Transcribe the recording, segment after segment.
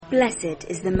Blessed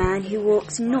is the man who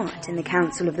walks not in the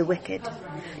counsel of the wicked,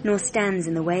 nor stands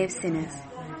in the way of sinners,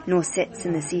 nor sits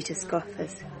in the seat of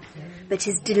scoffers. But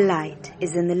his delight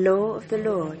is in the law of the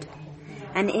Lord,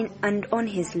 and on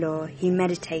his law he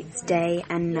meditates day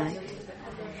and night.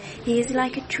 He is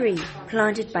like a tree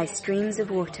planted by streams of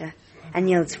water, and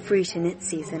yields fruit in its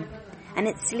season, and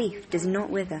its leaf does not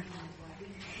wither.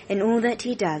 In all that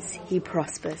he does, he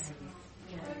prospers.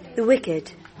 The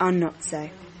wicked are not so,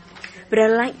 but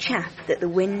are like chaff that the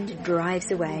wind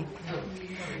drives away.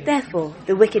 Therefore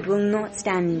the wicked will not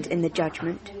stand in the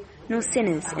judgment, nor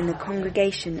sinners in the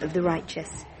congregation of the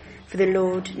righteous. For the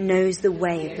Lord knows the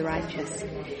way of the righteous,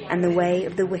 and the way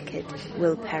of the wicked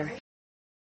will perish.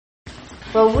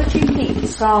 Well, would you keep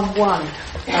Psalm 1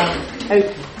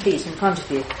 open, please, in front of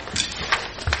you?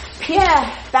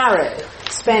 Pierre Barrow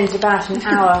spends about an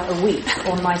hour a week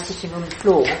on my sitting room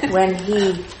floor when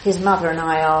his mother and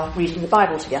I are reading the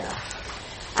Bible together.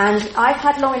 And I've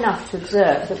had long enough to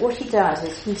observe that what he does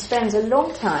is he spends a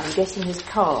long time getting his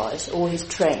cars or his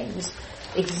trains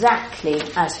exactly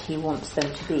as he wants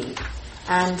them to be.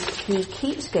 And he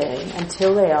keeps going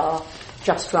until they are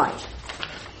just right.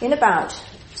 In about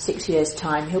 6 years'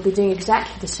 time, he'll be doing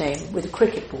exactly the same with a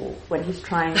cricket ball when he's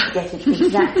trying to get it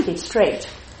exactly straight.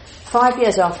 5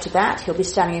 years after that, he'll be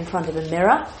standing in front of a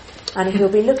mirror and he'll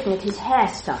be looking at his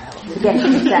hairstyle to get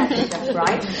it exactly just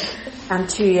right. And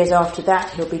 2 years after that,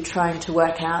 he'll be trying to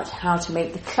work out how to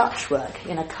make the clutch work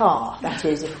in a car. That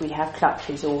is, if we have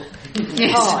clutches or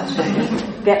cars when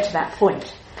we get to that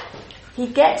point. He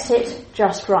gets it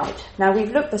just right. Now, we've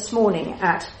looked this morning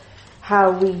at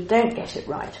how we don't get it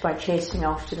right by chasing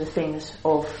after the things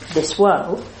of this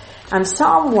world. And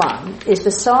Psalm 1 is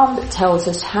the psalm that tells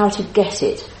us how to get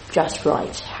it just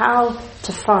right, how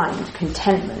to find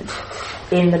contentment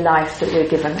in the life that we're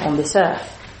given on this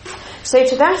earth. So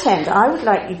to that end, I would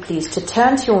like you please to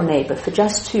turn to your neighbour for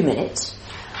just 2 minutes,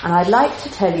 and I'd like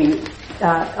to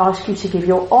ask you to give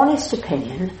your honest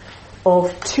opinion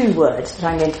of 2 words that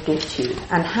I'm going to give to you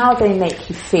and how they make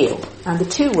you feel. And the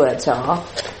 2 words are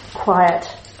quiet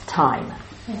time.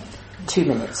 2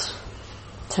 minutes.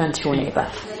 Turn to your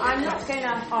neighbour. I'm not going to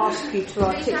ask you to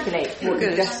articulate what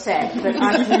you just said, but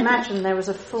I can imagine there was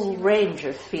a full range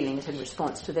of feelings in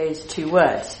response to those 2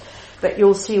 words. But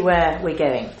you'll see where we're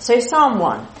going. So Psalm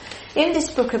 1. In this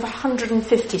book of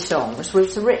 150 songs,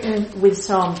 was written with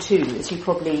Psalm 2, as you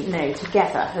probably know,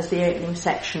 together as the opening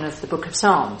section of the book of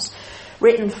Psalms.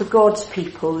 Written for God's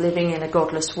people living in a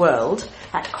godless world,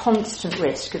 at constant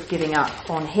risk of giving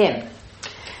up on him.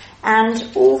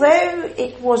 And although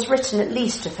it was written at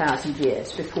least 1,000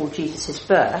 years before Jesus'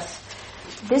 birth,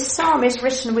 this psalm is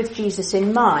written with Jesus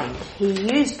in mind. He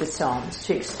used the psalms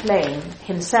to explain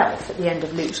himself at the end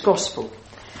of Luke's Gospel.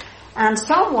 And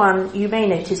Psalm 1, you may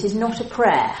notice, is not a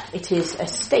prayer. It is a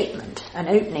statement, an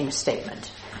opening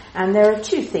statement. And there are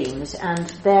 2 themes, and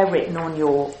they're written on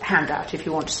your handout if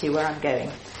you want to see where I'm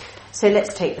going. So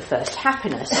let's take the first.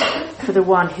 Happiness for the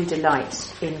one who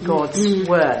delights in God's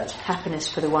word. Happiness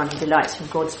for the one who delights in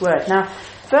God's word. Now,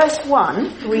 verse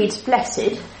 1 reads,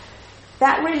 blessed.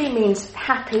 That really means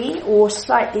happy, or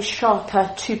slightly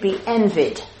sharper, to be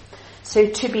envied. So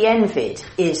to be envied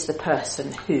is the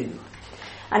person who.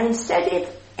 And instead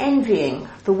of envying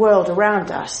the world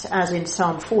around us, as in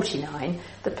Psalm 49,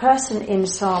 the person in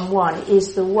Psalm 1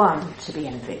 is the one to be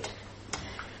envied.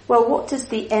 Well, what does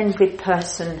the envied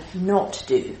person not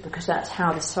do? Because that's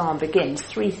how the psalm begins.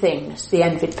 3 things the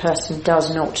envied person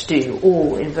does not do,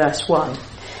 all in verse 1.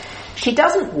 She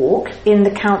doesn't walk in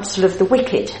the counsel of the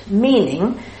wicked,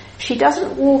 meaning she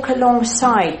doesn't walk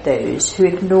alongside those who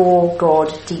ignore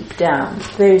God deep down,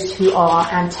 those who are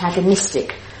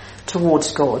antagonistic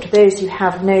towards God, those who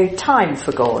have no time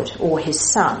for God or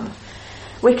his son.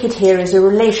 Wicked here is a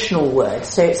relational word,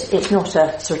 so it's not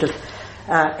a sort of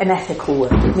an ethical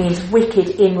word. It means wicked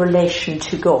in relation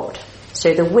to God.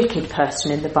 So the wicked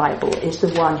person in the Bible is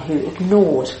the one who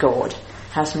ignores God,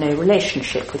 has no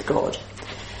relationship with God.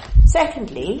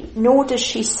 Secondly, nor does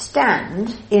she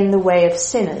stand in the way of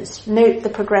sinners. Note the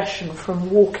progression from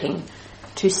walking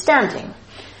to standing.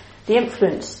 The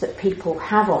influence that people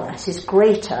have on us is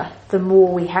greater the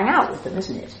more we hang out with them,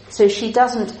 isn't it? So she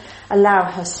doesn't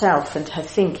allow herself and her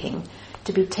thinking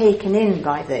to be taken in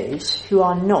by those who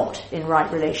are not in right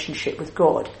relationship with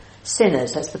God.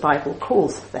 Sinners, as the Bible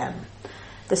calls them.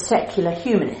 The secular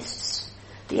humanists,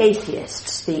 the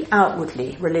atheists, the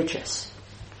outwardly religious.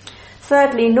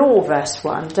 Thirdly, nor, verse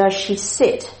 1, does she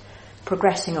sit,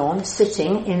 progressing on,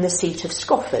 sitting in the seat of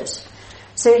scoffers.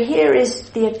 So here is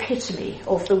the epitome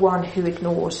of the one who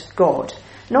ignores God.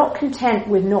 Not content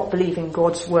with not believing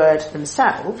God's word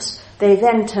themselves, they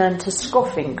then turn to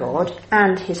scoffing God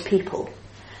and his people.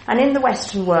 And in the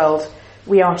Western world,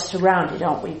 we are surrounded,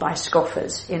 aren't we, by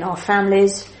scoffers in our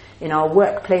families, in our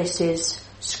workplaces,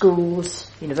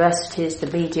 schools, universities, the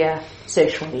media,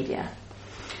 social media.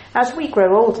 As we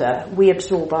grow older, we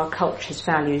absorb our culture's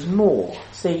values more.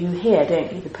 So you hear,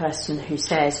 don't you, the person who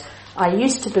says, I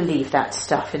used to believe that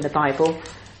stuff in the Bible,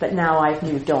 but now I've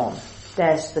moved on.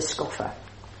 There's the scoffer.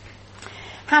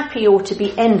 Happy or to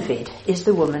be envied is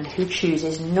the woman who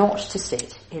chooses not to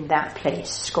sit in that place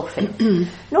scoffing.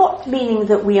 Not meaning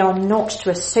that we are not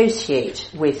to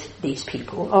associate with these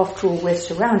people. After all, we're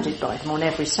surrounded by them on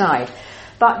every side.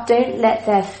 But don't let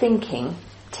their thinking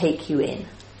take you in.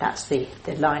 That's the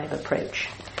line of approach.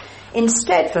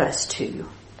 Instead, verse 2,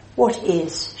 what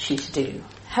is she to do?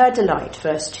 Her delight,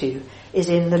 verse 2, is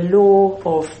in the law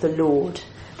of the Lord.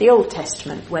 The Old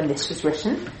Testament when this was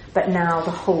written, but now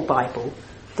the whole Bible,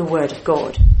 the Word of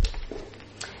God.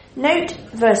 Note,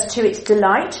 verse 2, it's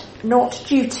delight, not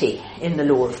duty in the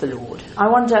law of the Lord. I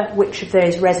wonder which of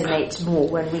those resonates more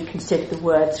when we consider the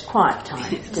words quiet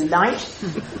time, delight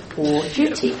or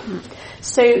duty.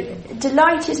 So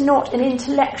delight is not an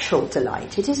intellectual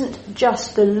delight. It isn't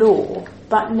just the law,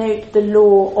 but note the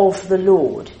law of the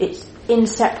Lord. It's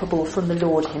inseparable from the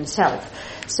Lord himself.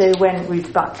 So when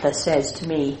Ruth Butler says to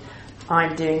me,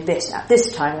 I'm doing this at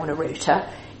this time on a rota,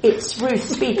 it's Ruth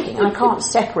speaking. I can't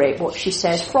separate what she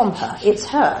says from her. It's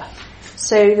her.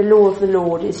 So the law of the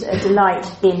Lord is a delight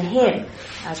in him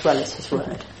as well as his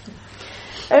word.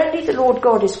 Only the Lord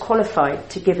God is qualified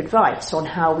to give advice on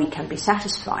how we can be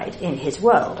satisfied in his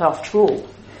world, after all.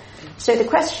 So the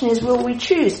question is, will we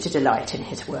choose to delight in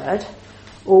his word,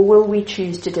 or will we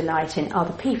choose to delight in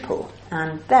other people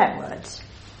and their words?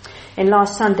 In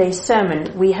last Sunday's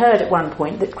sermon, we heard at one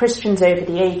point that Christians over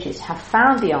the ages have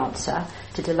found the answer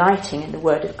to delighting in the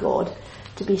Word of God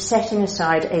to be setting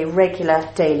aside a regular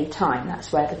daily time.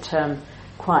 That's where the term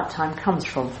quiet time comes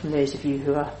from those of you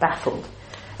who are baffled.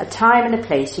 A time and a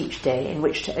place each day in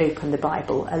which to open the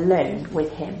Bible alone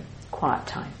with him. Quiet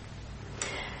time.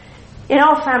 In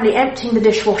our family, emptying the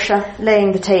dishwasher,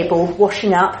 laying the table,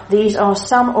 washing up, these are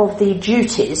some of the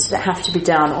duties that have to be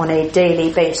done on a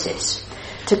daily basis,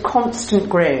 to constant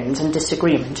groans and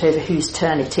disagreement over whose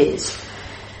turn it is.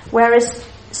 Whereas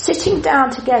sitting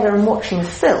down together and watching a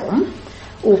film,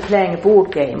 or playing a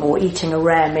board game, or eating a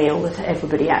rare meal that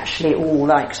everybody actually all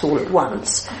likes all at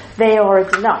once, they are a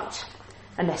delight,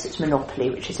 unless it's Monopoly,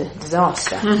 which is a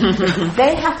disaster.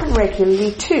 They happen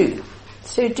regularly too.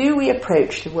 So do we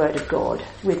approach the Word of God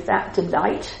with that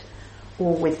delight,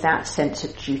 or with that sense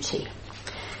of duty?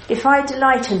 If I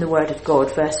delight in the Word of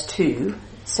God, verse 2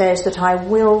 says that I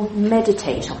will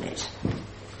meditate on it.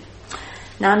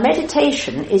 Now,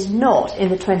 meditation is not in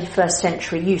the 21st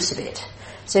century use of it.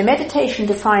 So meditation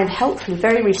defined helpfully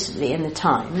very recently in the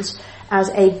Times as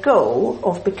a goal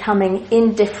of becoming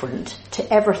indifferent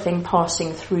to everything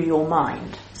passing through your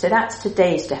mind. So that's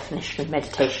today's definition of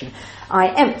meditation.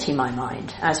 I empty my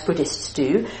mind, as Buddhists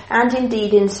do, and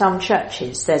indeed in some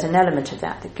churches there's an element of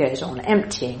that goes on,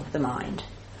 emptying the mind.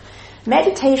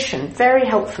 Meditation, very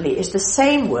helpfully, is the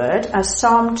same word as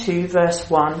Psalm 2 verse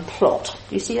 1, plot.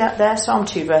 Do you see that there? Psalm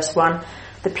 2 verse 1,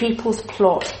 the people's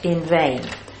plot in vain.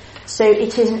 So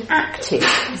it is an active,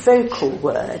 vocal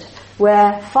word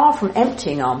where, far from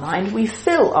emptying our mind, we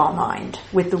fill our mind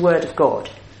with the Word of God.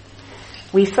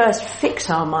 We first fix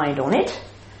our mind on it.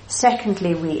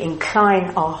 Secondly, we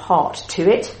incline our heart to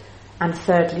it. And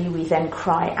thirdly, we then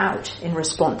cry out in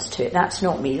response to it. That's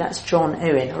not me, that's John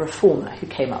Owen, a reformer, who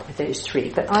came up with those three.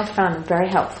 But I found them very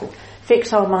helpful.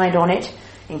 Fix our mind on it,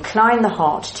 incline the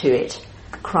heart to it,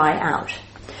 cry out.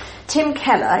 Tim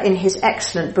Keller, in his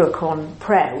excellent book on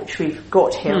prayer, which we've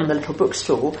got here on the little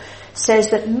bookstall,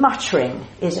 says that muttering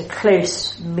is a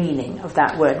close meaning of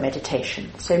that word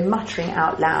meditation. So muttering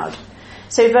out loud.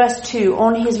 So verse 2,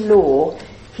 on his law,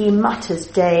 he mutters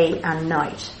day and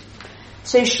night.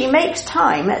 So she makes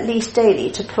time, at least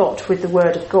daily, to plot with the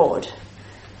Word of God.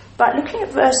 But looking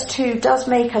at verse 2 does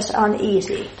make us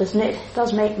uneasy, doesn't it? It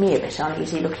does make me a bit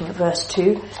uneasy looking at verse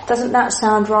 2. Doesn't that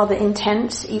sound rather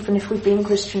intense, even if we've been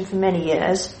Christian for many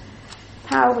years?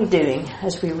 How are we doing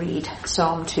as we read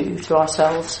Psalm 2 to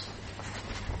ourselves?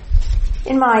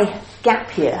 In my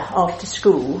gap year after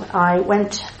school, I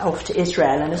went off to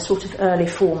Israel in a sort of early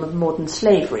form of modern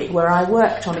slavery, where I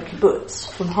worked on a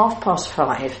kibbutz from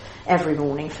 5:30 every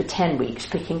morning for 10 weeks,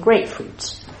 picking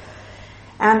grapefruits.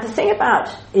 And the thing about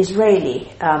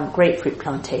Israeli grapefruit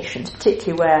plantations,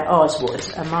 particularly where ours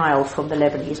was, a mile from the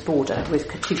Lebanese border with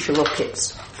Katyusha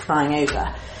rockets flying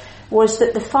over, was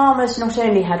that the farmers not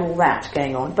only had all that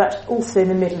going on, but also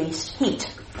the Middle East heat.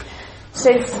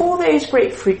 So for those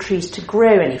grapefruit trees to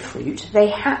grow any fruit, they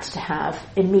had to have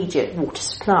immediate water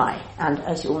supply. And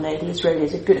as you all know, the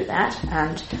Israelis are good at that,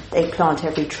 and they plant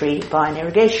every tree by an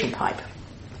irrigation pipe.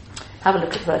 Have a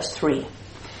look at verse 3.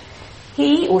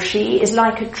 He or she is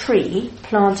like a tree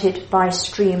planted by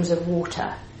streams of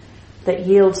water that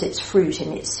yields its fruit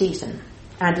in its season,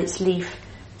 and its leaf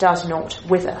does not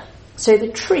wither. So the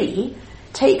tree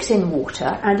takes in water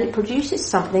and it produces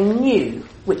something new,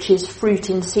 which is fruit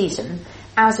in season.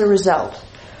 As a result,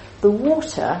 the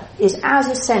water is as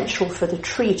essential for the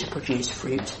tree to produce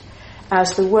fruit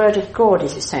as the word of God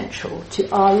is essential to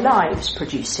our lives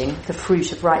producing the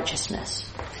fruit of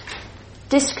righteousness.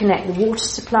 Disconnect the water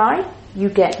supply, you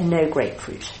get no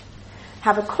grapefruit.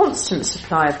 Have a constant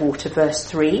supply of water, verse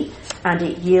 3, and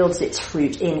it yields its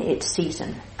fruit in its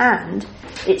season, and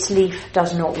its leaf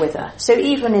does not wither. So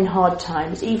even in hard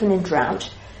times, even in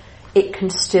drought, it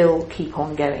can still keep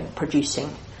on going,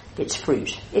 producing its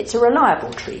fruit. It's a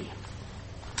reliable tree.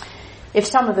 If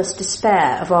some of us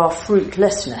despair of our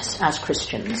fruitlessness as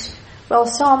Christians, well,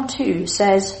 Psalm 2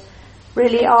 says,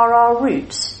 really are our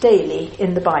roots daily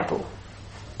in the Bible,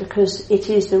 because it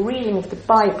is the reading of the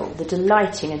Bible, the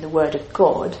delighting in the Word of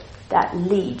God, that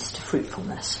leads to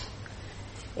fruitfulness.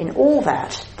 In all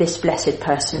that this blessed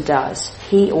person does,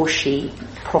 he or she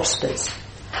prospers.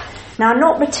 Now,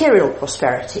 not material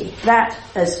prosperity. That,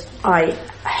 as I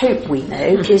hope we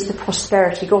know, is the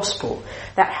prosperity gospel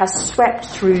that has swept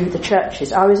through the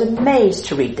churches. I was amazed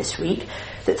to read this week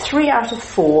that 3 out of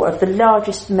 4 of the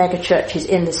largest mega churches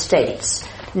in the States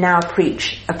now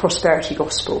preach a prosperity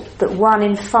gospel, that 1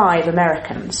 in 5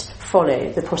 Americans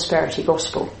follow the prosperity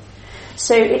gospel.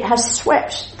 So it has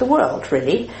swept the world,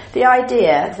 really. The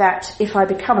idea that if I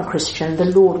become a Christian, the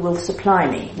Lord will supply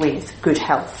me with good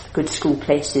health, good school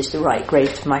places, the right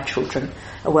grades for my children,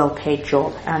 a well-paid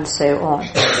job, and so on.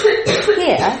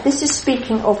 Here, this is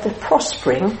speaking of the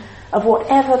prospering of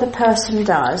whatever the person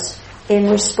does in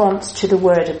response to the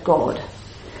word of God.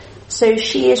 So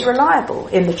she is reliable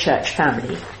in the church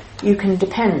family. You can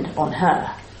depend on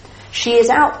her. She is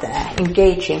out there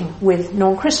engaging with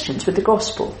non-Christians, with the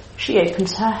gospel. She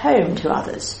opens her home to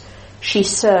others. She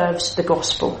serves the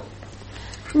gospel.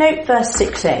 Note verse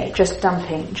 6a, just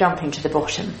jumping to the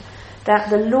bottom, that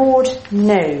the Lord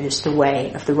knows the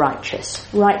way of the righteous.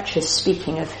 Righteous,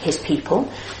 speaking of his people.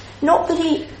 Not that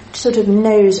he sort of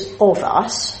knows of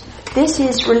us. This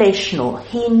is relational.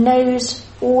 He knows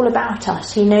all about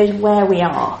us. He knows where we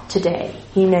are today.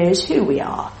 He knows who we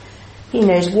are. He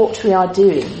knows what we are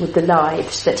doing with the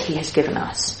lives that he has given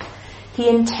us. He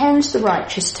intends the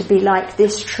righteous to be like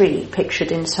this tree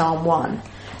pictured in Psalm 1,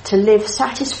 to live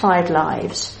satisfied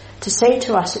lives, to say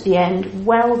to us at the end,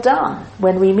 well done,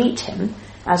 when we meet him,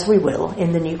 as we will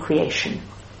in the new creation.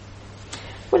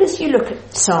 Well, as you look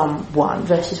at Psalm 1,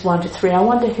 verses 1 to 3, I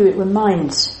wonder who it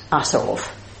reminds us of.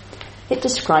 It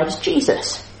describes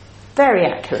Jesus, very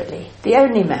accurately. The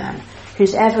only man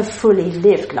who's ever fully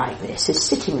lived like this is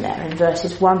sitting there in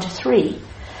verses 1 to 3.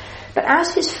 But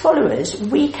as his followers,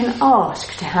 we can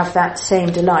ask to have that same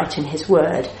delight in his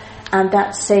word and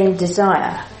that same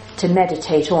desire to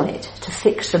meditate on it, to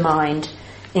fix the mind,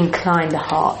 incline the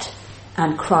heart,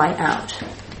 and cry out.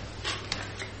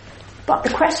 But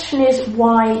the question is,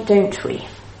 why don't we?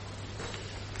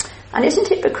 And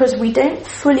isn't it because we don't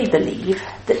fully believe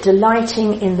that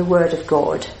delighting in the word of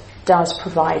God does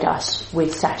provide us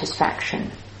with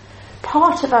satisfaction?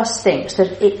 Part of us thinks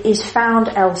that it is found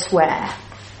elsewhere.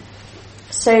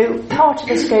 So part of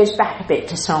us goes back a bit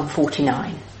to Psalm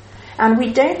 49. And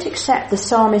we don't accept the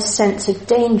psalmist's sense of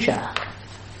danger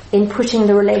in putting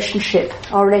our relationship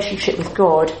with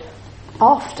God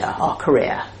after our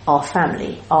career, our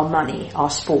family, our money, our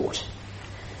sport.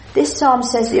 This psalm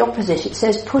says the opposite. It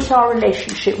says put our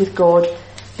relationship with God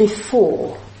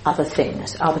before other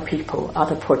things, other people,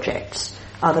 other projects,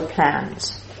 other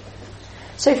plans.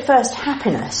 So first,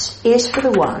 happiness is for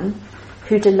the one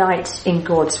who delights in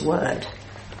God's word.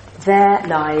 There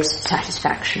lies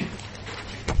satisfaction.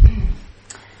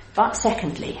 But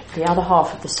secondly, the other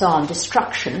half of the psalm,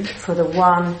 destruction for the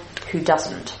one who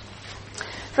doesn't.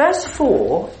 Verse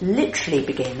 4 literally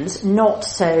begins, not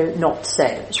so, not so.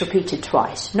 It's repeated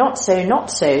twice. Not so,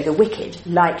 the wicked,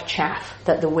 like chaff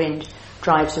that the wind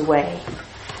drives away.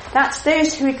 That's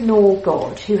those who ignore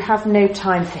God, who have no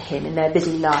time for him in their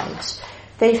busy lives.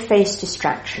 They face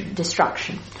destruction.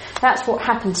 That's what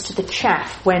happens to the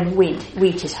chaff when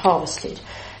wheat is harvested.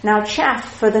 Now,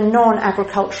 chaff, for the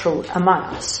non-agricultural among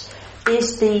us,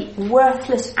 is the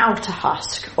worthless outer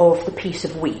husk of the piece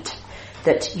of wheat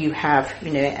that you have,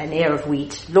 an ear of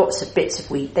wheat, lots of bits of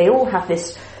wheat. They all have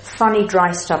this funny,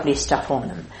 dry, stubbly stuff on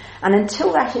them. And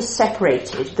until that is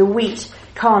separated, the wheat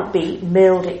can't be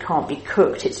milled, it can't be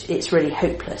cooked, it's really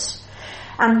hopeless.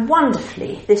 And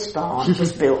wonderfully, this barn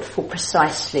was built for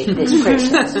precisely this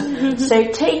process.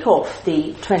 So take off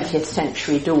the 20th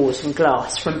century doors and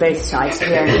glass from both sides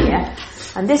here and here.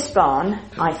 And this barn,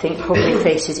 I think, probably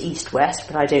faces east-west,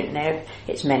 but I don't know.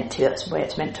 It's meant to, that's the way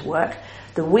it's meant to work.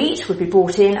 The wheat would be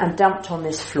brought in and dumped on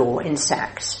this floor in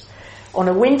sacks. On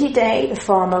a windy day, the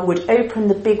farmer would open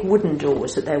the big wooden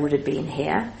doors that there would have been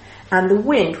here, and the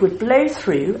wind would blow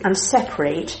through and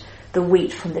separate the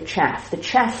wheat from the chaff. The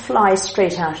chaff flies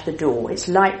straight out of the door. It's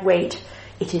lightweight.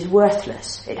 It is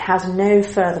worthless. It has no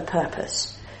further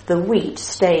purpose. The wheat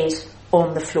stays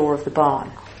on the floor of the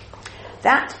barn.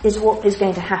 That is what is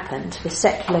going to happen to the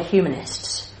secular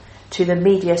humanists, to the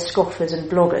media scoffers and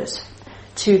bloggers,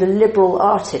 to the liberal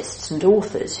artists and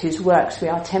authors whose works we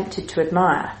are tempted to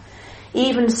admire,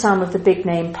 even some of the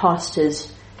big-name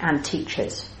pastors and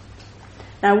teachers.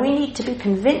 Now, we need to be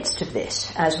convinced of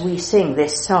this as we sing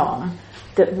this psalm,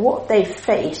 that what they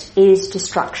face is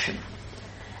destruction,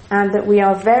 and that we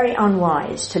are very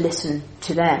unwise to listen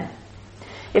to them.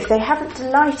 If they haven't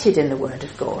delighted in the word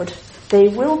of God, they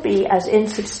will be as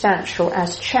insubstantial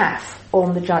as chaff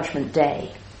on the judgment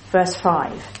day. Verse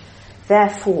 5,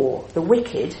 therefore the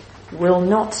wicked will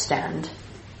not stand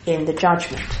in the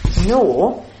judgment,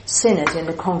 nor sinners in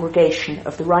the congregation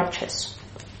of the righteous.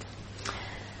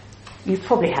 You've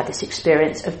probably had this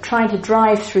experience of trying to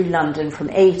drive through London from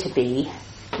A to B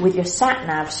with your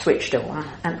sat-nav switched on,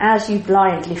 and as you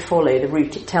blindly follow the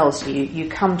route it tells you, you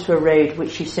come to a road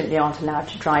which you simply aren't allowed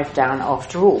to drive down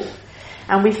after all.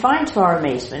 And we find to our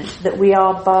amazement that we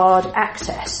are barred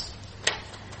access.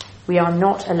 We are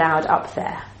not allowed up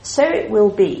there. So it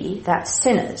will be that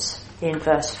sinners, in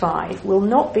verse 5, will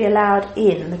not be allowed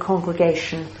in the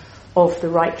congregation of the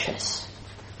righteous.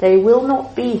 They will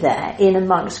not be there in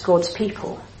amongst God's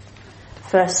people.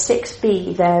 Verse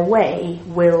 6b, their way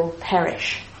will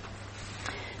perish.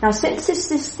 Now, since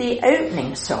this is the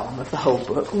opening psalm of the whole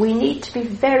book, we need to be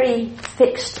very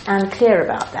fixed and clear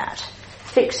about that,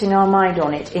 fixing our mind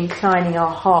on it, inclining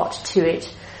our heart to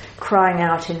it, crying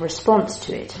out in response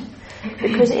to it.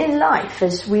 Because in life,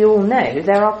 as we all know,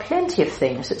 there are plenty of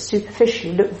things that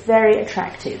superficially look very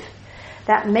attractive,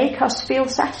 that make us feel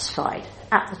satisfied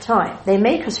at the time. They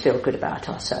make us feel good about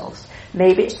ourselves.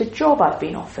 Maybe it's the job I've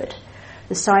been offered,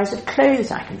 the size of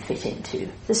clothes I can fit into,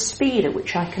 the speed at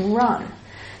which I can run,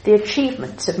 the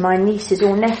achievements of my nieces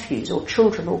or nephews or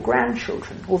children or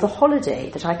grandchildren, or the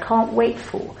holiday that I can't wait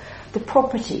for, the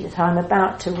property that I'm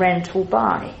about to rent or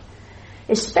buy.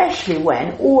 Especially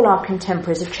when all our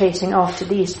contemporaries are chasing after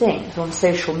these things on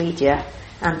social media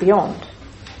and beyond.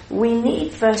 We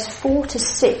need verse 4 to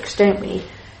 6, don't we,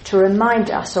 to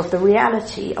remind us of the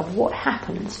reality of what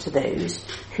happens to those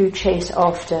who chase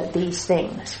after these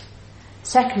things.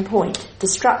 Second point,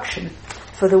 destruction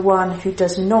for the one who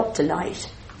does not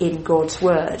delight in God's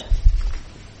word.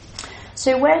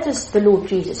 So where does the Lord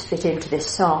Jesus fit into this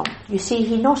psalm? You see,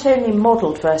 he not only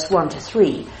modelled verse 1 to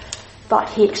 3, but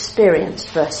he experienced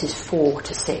verses 4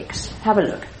 to 6. Have a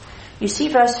look. You see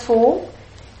verse 4?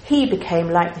 He became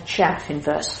like the chaff in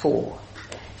verse 4.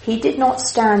 He did not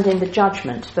stand in the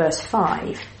judgment, verse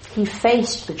 5. He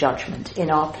faced the judgment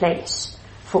in our place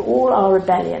for all our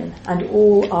rebellion and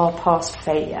all our past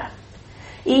failure,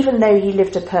 even though he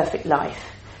lived a perfect life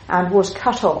and was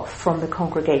cut off from the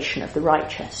congregation of the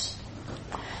righteous.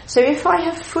 So if I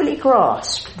have fully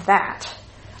grasped that,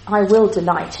 I will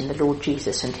delight in the Lord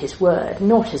Jesus and his word,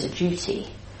 not as a duty,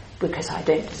 because I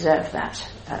don't deserve that,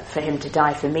 for him to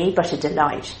die for me, but a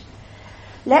delight.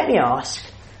 Let me ask,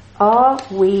 are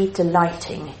we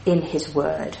delighting in his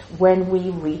word when we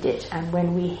read it and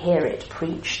when we hear it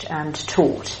preached and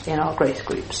taught in our growth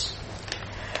groups?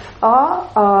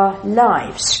 Are our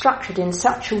lives structured in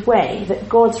such a way that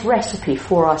God's recipe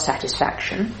for our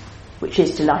satisfaction, which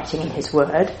is delighting in his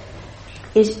word,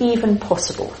 is even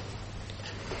possible?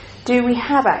 Do we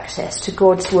have access to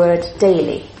God's word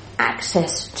daily?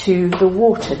 Access to the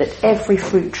water that every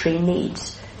fruit tree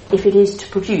needs if it is to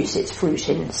produce its fruit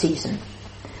in season?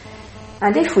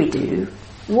 And if we do,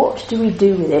 what do we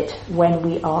do with it when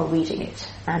we are reading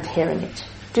it and hearing it?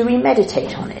 Do we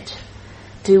meditate on it?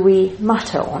 Do we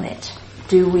mutter on it?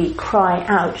 Do we cry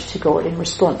out to God in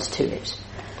response to it?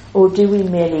 Or do we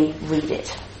merely read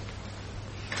it?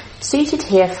 Seated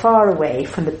here far away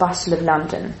from the bustle of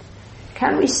London,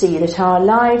 can we see that our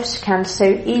lives can so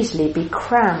easily be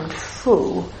crammed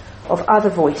full of other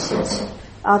voices,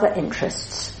 other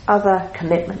interests, other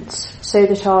commitments, so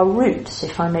that our roots,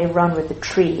 if I may run with the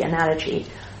tree analogy,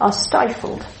 are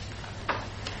stifled?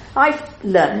 I've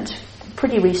learned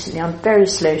pretty recently, I'm very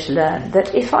slow to learn,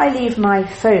 that if I leave my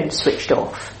phone switched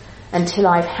off until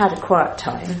I've had a quiet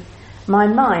time, my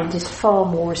mind is far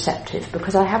more receptive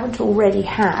because I haven't already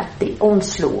had the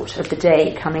onslaught of the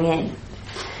day coming in.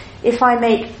 If I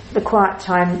make the quiet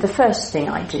time the first thing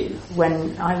I do,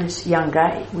 when I was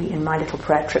younger, in my little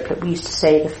prayer triplet, we used to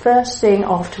say the first thing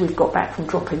after we've got back from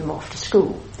dropping them off to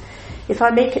school. If I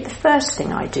make it the first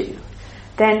thing I do,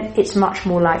 then it's much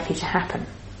more likely to happen.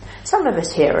 Some of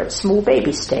us here are at small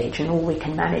baby stage and all we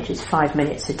can manage is 5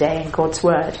 minutes a day in God's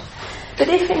Word. But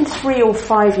if in 3 or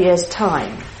 5 years'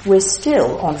 time we're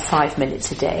still on 5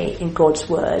 minutes a day in God's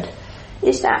Word,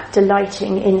 is that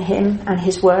delighting in Him and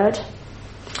His Word?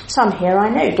 Some here, I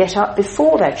know, get up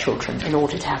before their children in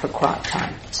order to have a quiet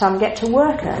time. Some get to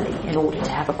work early in order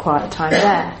to have a quiet time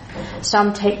there.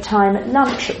 Some take time at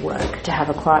lunch at work to have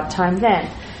a quiet time then.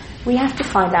 We have to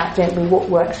find out, don't we, what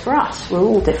works for us. We're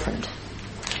all different.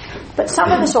 But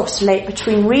some of us oscillate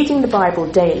between reading the Bible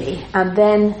daily and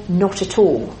then not at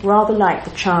all, rather like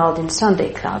the child in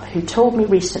Sunday Club who told me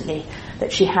recently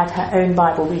that she had her own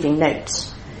Bible reading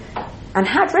notes and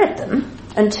had read them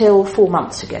until 4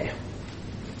 months ago.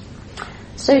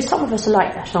 So some of us are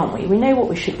like that, aren't we? We know what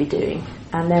we should be doing,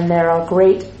 and then there are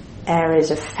great areas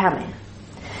of famine.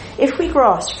 If we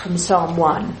grasp from Psalm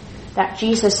 1 that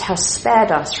Jesus has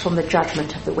spared us from the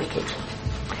judgment of the wicked,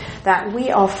 that we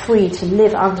are free to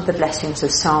live under the blessings of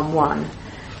Psalm 1,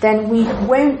 then we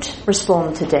won't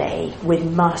respond today with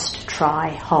must try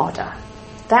harder.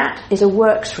 That is a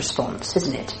works response,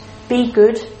 isn't it? Be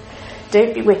good,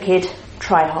 don't be wicked,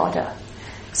 try harder.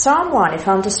 Psalm 1, if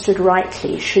understood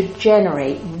rightly, should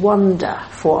generate wonder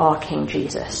for our King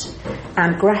Jesus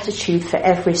and gratitude for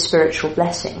every spiritual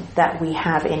blessing that we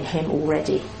have in Him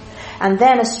already. And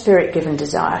then a spirit-given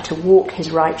desire to walk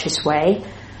His righteous way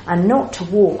and not to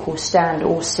walk or stand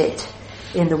or sit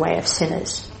in the way of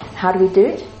sinners. How do we do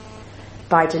it?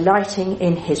 By delighting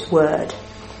in His Word.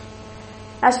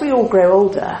 As we all grow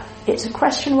older, it's a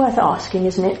question worth asking,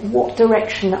 isn't it? What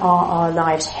direction are our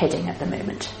lives heading at the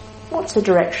moment? What's the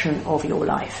direction of your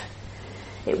life?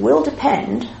 It will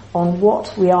depend on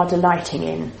what we are delighting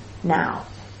in now.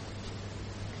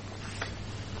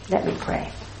 Let me pray.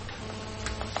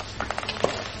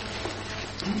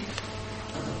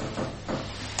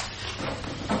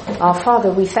 Our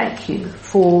Father, we thank you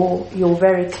for your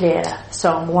very clear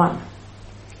Psalm 1.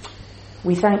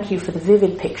 We thank you for the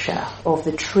vivid picture of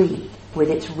the tree with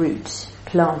its roots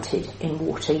planted in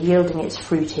water, yielding its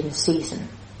fruit in season.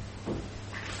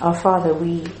 Our Father,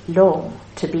 we long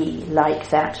to be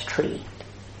like that tree.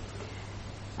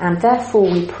 And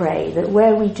therefore we pray that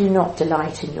where we do not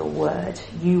delight in your word,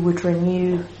 you would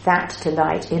renew that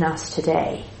delight in us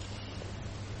today.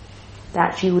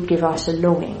 That you would give us a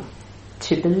longing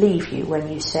to believe you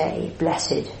when you say,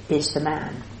 blessed is the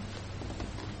man.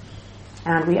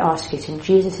 And we ask it in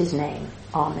Jesus' name.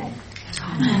 Amen.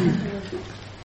 Amen.